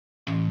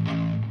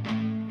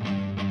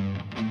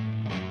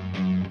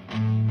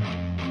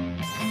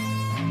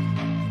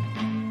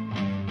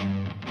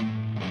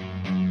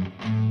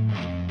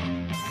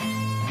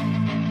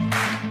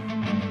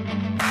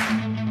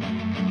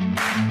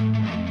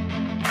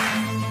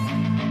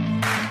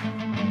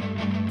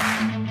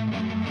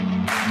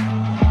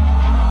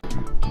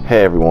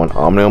Hey everyone,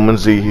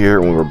 OmniOMNZ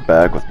here, and we're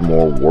back with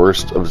more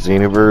Worst of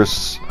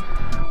Xenoverse.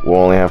 We'll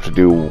only have to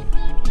do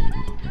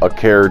a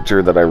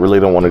character that I really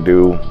don't want to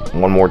do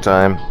one more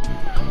time.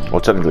 Well,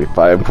 technically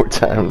 5 more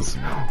times,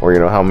 or you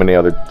know how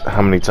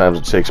many times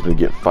it takes me to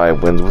get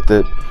 5 wins with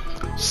it.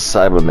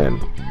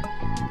 Cyberman.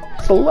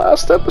 It's the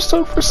last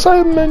episode for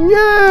Cyberman,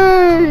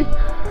 yay!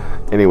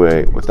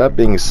 Anyway, with that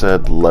being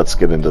said, let's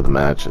get into the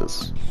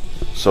matches.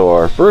 So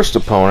our first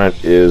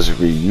opponent is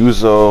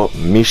Ryuzo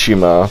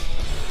Mishima,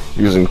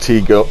 using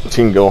Team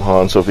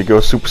Gohan. So if he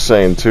goes Super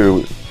Saiyan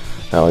 2,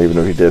 now even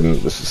if he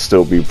didn't, this would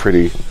still be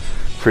pretty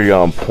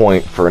on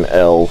point for an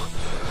L.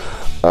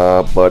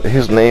 But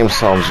his name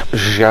sounds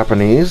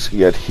Japanese,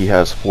 yet he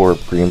has 4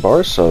 green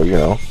bars, so you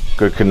know,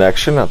 good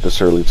connection at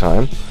this early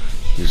time.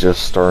 He's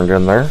just starting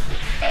in there.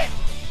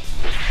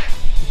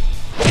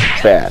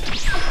 Bad.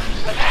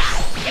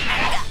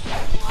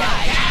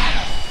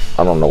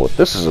 I don't know what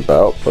this is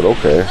about, but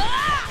okay.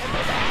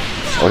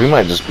 Oh, he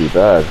might just be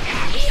bad.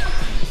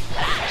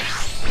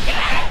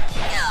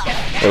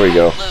 There we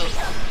go.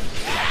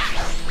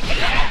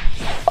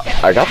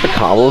 I got the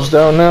combos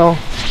down now.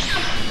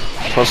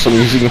 Plus I'm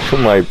using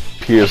my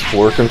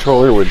PS4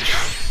 controller, which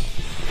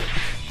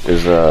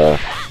is a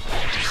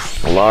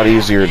lot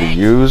easier to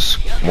use,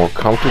 more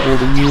comfortable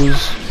to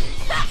use.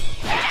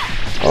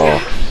 Oh.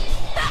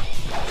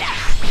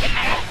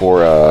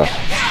 For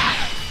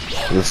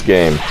this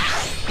game.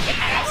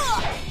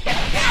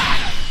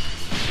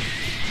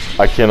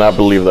 I cannot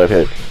believe that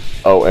hit.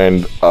 Oh,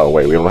 and oh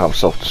wait, we don't have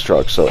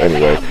self-destruct, so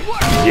anyway.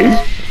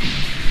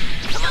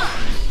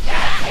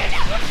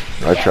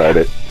 I tried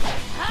it.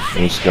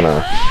 I'm just gonna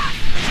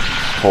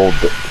hold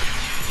the...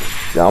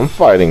 Yeah, I'm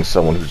fighting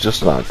someone who's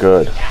just not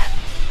good.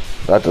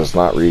 That does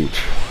not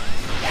reach.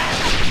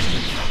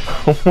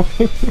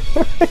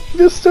 He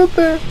just stood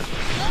there.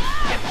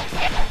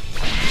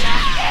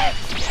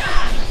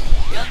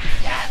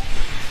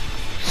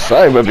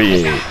 Cyber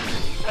Beam!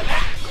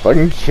 If I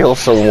can kill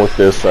someone with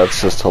this,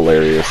 that's just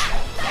hilarious.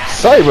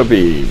 Cyber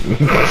Beam!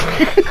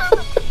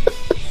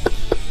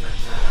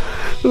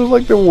 It was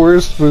like the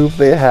worst move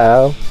they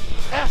have.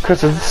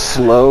 Because it's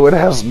slow, it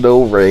has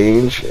no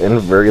range, and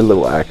very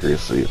little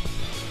accuracy.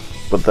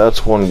 But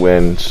that's one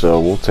win, so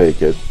we'll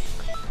take it.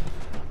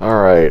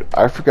 Alright,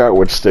 I forgot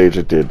which stage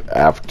it did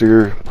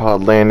after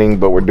Pod Landing,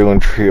 but we're doing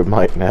Tree of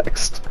Might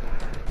next.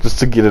 Just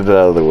to get it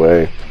out of the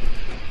way.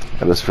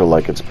 I just feel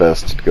like it's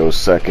best to go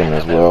second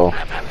as well.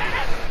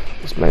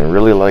 This man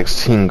really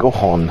likes Team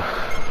Gohan.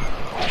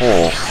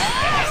 Oh.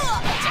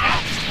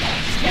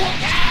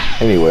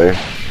 Anyway.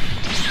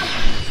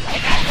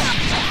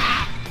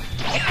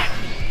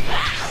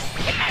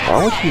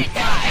 Why would he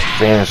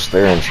vanish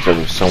there instead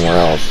of somewhere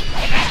else?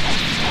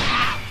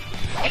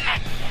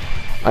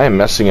 I am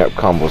messing up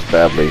combos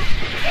badly.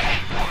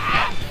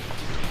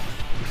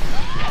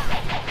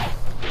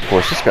 Of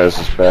course, this guy's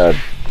just bad.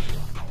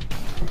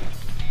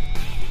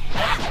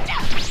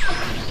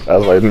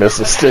 As I miss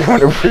a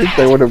stamina break,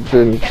 that would have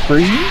been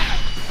free.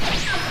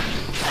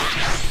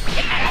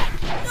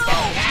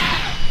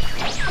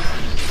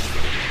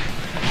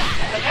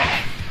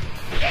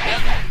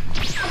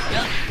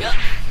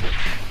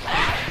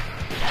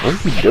 What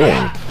is he doing?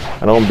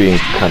 I know I'm being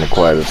kind of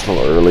quiet, it's a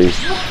little early.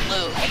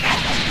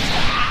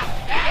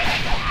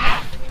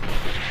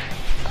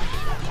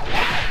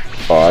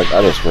 Oh,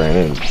 I just ran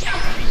in.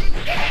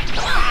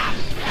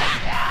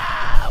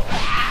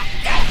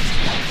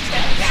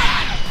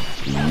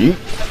 Yeet.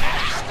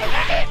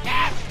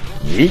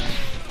 Yeet.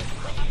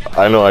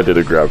 I know I did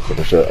a grab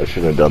finish, I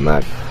shouldn't have done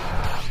that.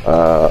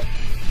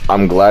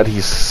 I'm glad he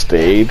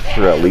stayed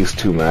for at least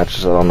 2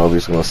 matches. I don't know if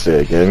he's going to stay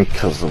again,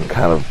 because I'm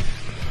kind of...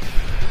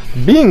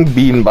 Being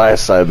beaten by a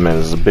Cyberman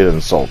is a bit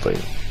insulting.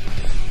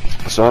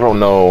 So I don't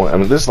know, I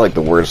mean this is like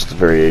the worst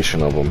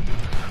variation of him.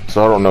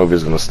 So I don't know if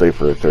he's going to stay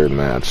for a 3rd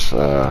match.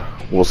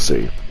 We'll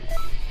see.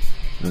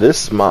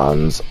 This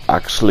man's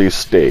actually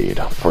stayed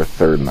for a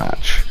 3rd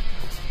match.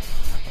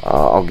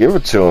 I'll give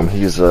it to him,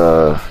 he's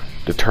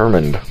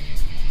determined.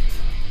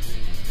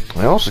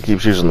 He also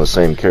keeps using the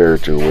same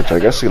character, which I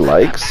guess he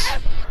likes.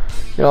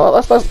 You know,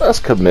 that's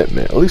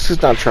commitment. At least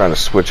he's not trying to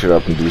switch it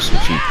up and do some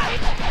cheap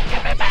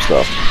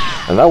stuff.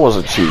 And that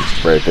wasn't cheap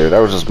right there, that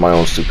was just my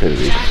own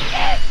stupidity.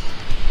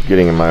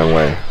 Getting in my own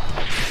way.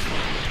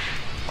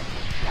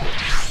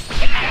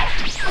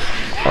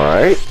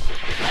 Alright.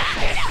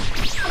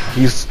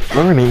 He's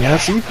learning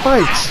as he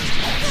fights.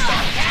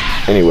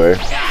 Anyway.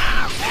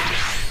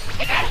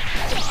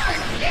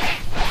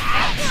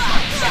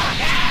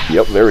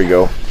 Yep, there we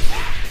go.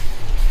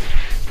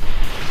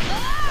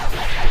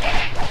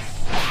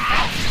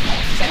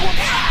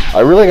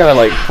 I really gotta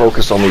like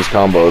focus on these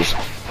combos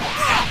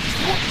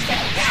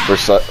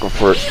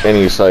for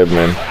any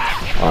Cyberman.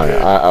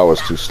 I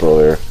was too slow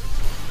there.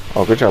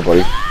 Oh, good job,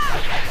 buddy.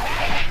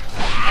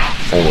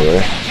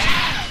 Anyway.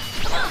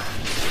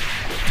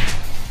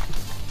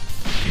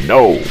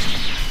 No!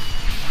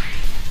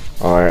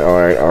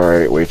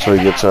 Alright, wait till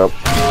he gets up.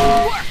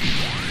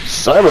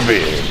 Cyber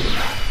Beam!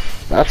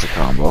 That's a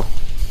combo.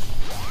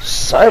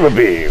 Cyber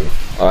Beam!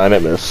 I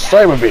didn't miss.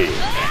 Cyber Beam!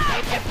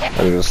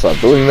 I need to stop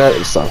doing that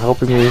and stop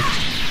helping me.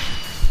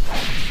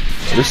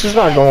 This is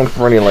not going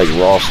for any, like,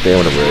 raw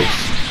stamina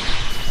breaks.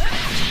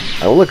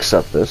 I will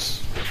accept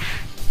this.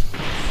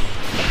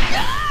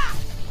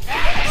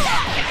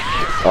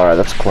 Alright,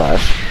 that's a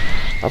clash.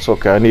 That's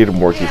okay, I needed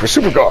more key for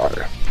Super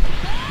Guard.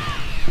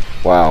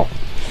 Wow.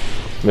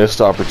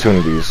 Missed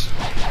opportunities.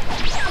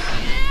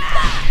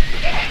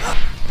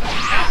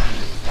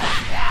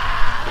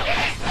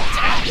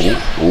 Ooh,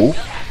 ooh.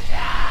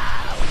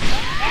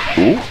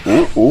 Ooh,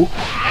 ooh, ooh.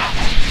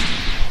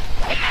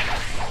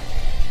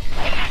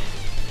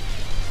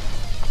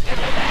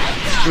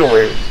 Get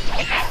away.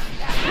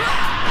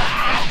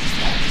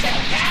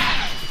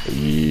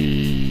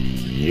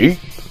 Yeet.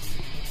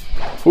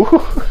 Ooh.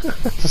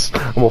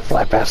 I'm gonna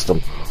fly past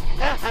him.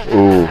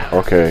 Ooh,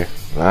 okay.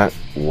 That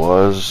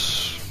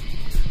was...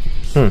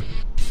 How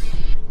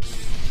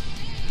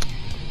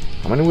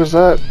many was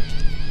that?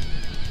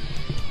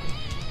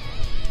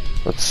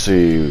 Let's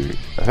see.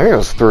 I think it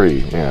was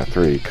 3. Yeah,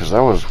 3. Because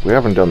that was... We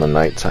haven't done the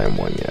nighttime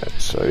one yet.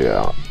 So,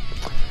 yeah.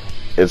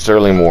 It's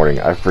early morning.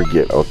 I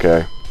forget,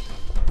 okay?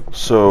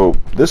 So,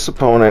 this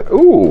opponent...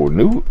 Ooh,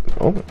 new...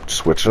 Oh,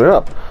 switching it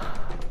up.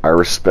 I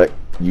respect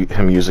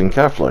him using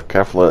Kefla.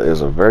 Kefla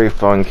is a very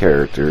fun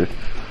character,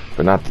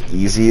 but not the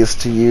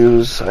easiest to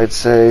use, I'd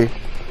say.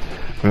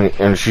 I mean,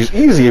 and she's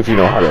easy if you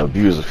know how to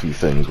abuse a few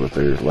things with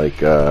her, like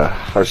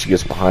how she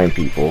gets behind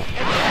people.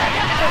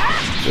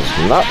 Just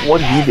not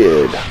what he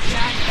did.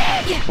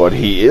 But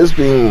he is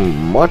being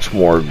much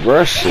more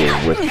aggressive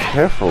with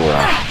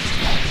Kefla.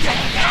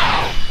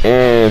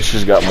 And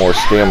she's got more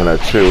stamina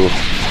too.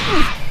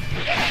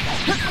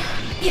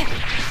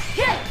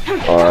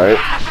 Alright.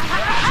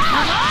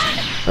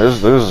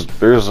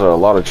 There's a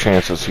lot of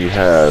chances he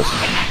has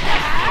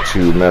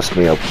to mess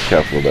me up with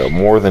Kefla though,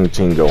 more than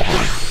Teen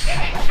Gohan.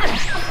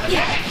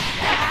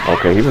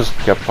 Okay, he just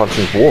kept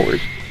punching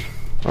forward.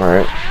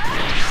 Alright.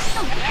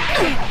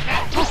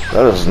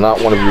 That is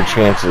not one of your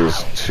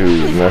chances to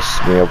mess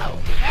me up.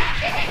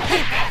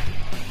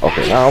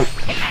 Okay, now...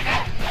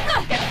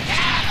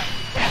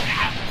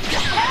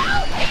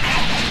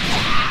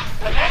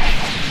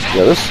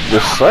 Yeah, this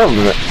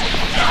silent...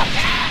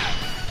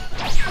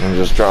 And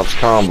just drops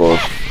combos.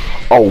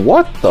 Oh,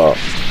 what the?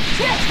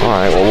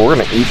 Alright, well we're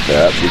gonna eat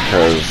that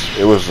because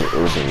it was a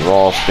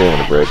raw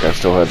stamina break. I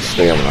still had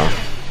stamina.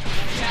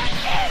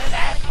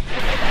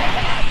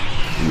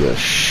 You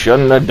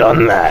shouldn't have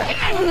done that.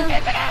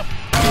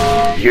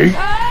 Yeet.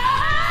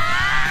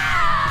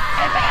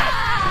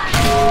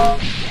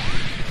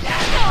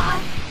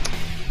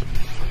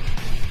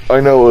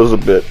 I know it was a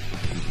bit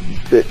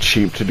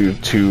cheap to do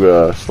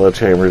 2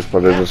 sledgehammers,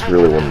 but I just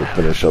really wanted to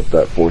finish up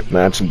that 4th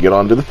match and get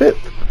on to the 5th.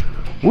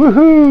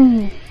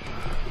 Woohoo!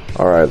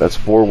 Alright, that's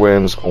 4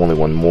 wins, only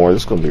 1 more.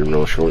 This is going to be a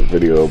real short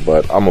video,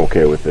 but I'm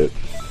okay with it.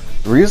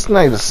 The reason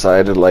I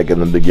decided, like,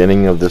 in the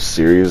beginning of this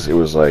series, it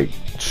was like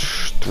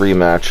 3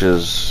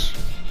 matches,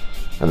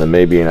 and then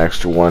maybe an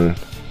extra one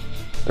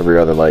every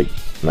other, like,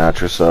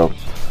 match or so.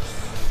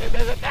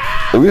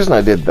 The reason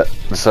I did that,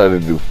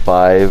 decided to do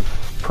 5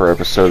 per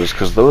episode is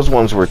because those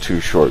ones were too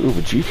short. Ooh,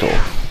 Vegito.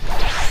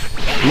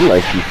 You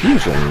like the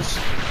fusions.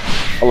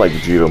 I like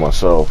Vegito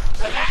myself.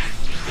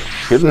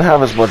 He didn't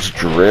have as much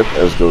drip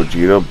as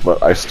Gogeta,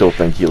 but I still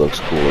think he looks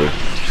cooler.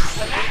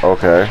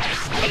 Okay.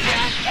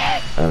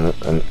 And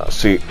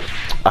see,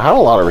 I had a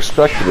lot of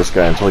respect for this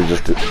guy until he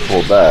just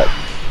pulled that.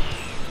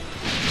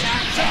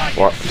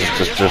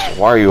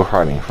 Why are you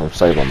hiding from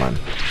Sableman?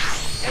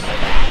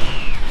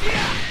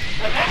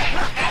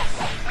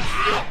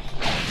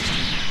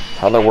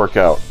 How'd that work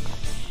out?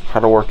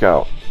 How'd it work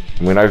out?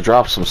 I mean, I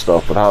dropped some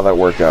stuff, but how'd that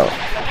work out?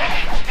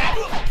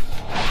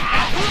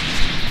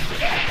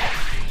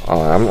 Oh,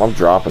 I'm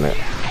dropping it.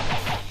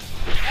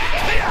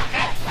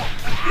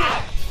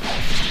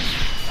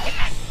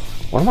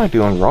 What am I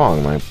doing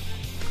wrong? I'm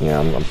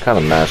kind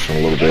of mashing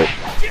a little bit.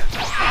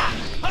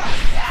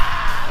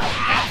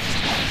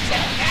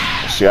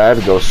 See, I had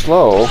to go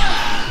slow.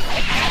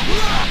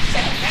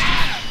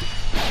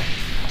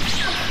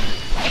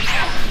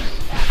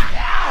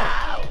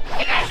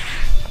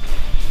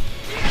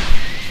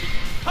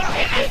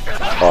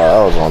 Oh,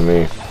 that was on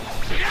me.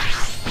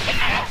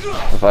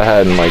 If I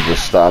hadn't, like,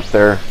 just stopped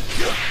there.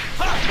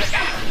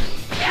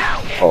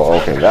 Oh,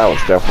 okay, that was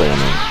definitely on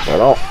me. But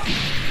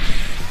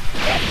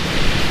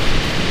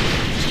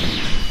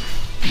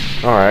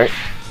alright,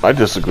 I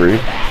disagree.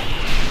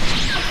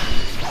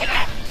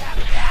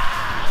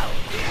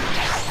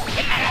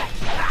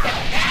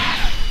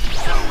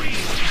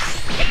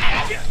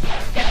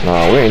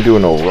 No, we ain't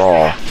doing no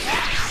raw.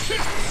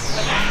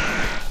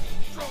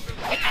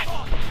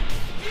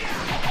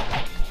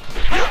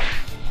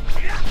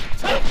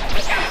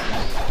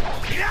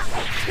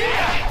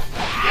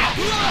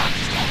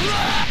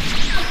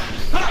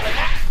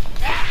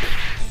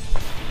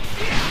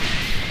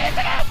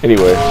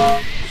 Anyway.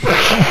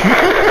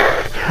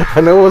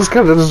 I know I was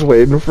kind of just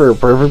waiting for a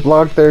perfect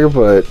block there,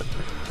 but...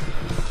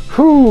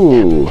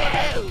 Whew!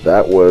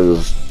 That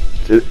was...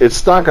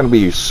 It's not going to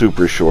be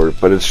super short,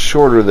 but it's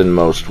shorter than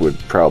most would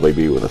probably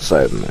be with a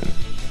Cyberman.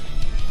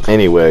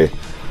 Anyway,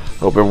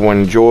 Hope everyone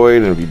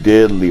enjoyed, and if you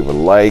did, leave a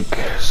like,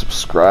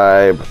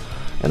 subscribe,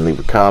 and leave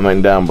a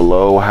comment down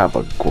below. Have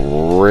a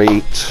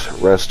great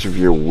rest of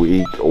your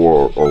week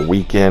or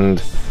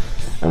weekend,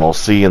 and I'll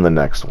see you in the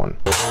next one.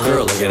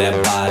 Girl, look at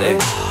that body.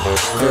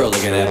 Girl,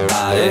 look at that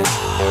body.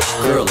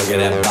 Girl, look at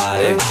that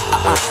body.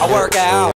 I work out.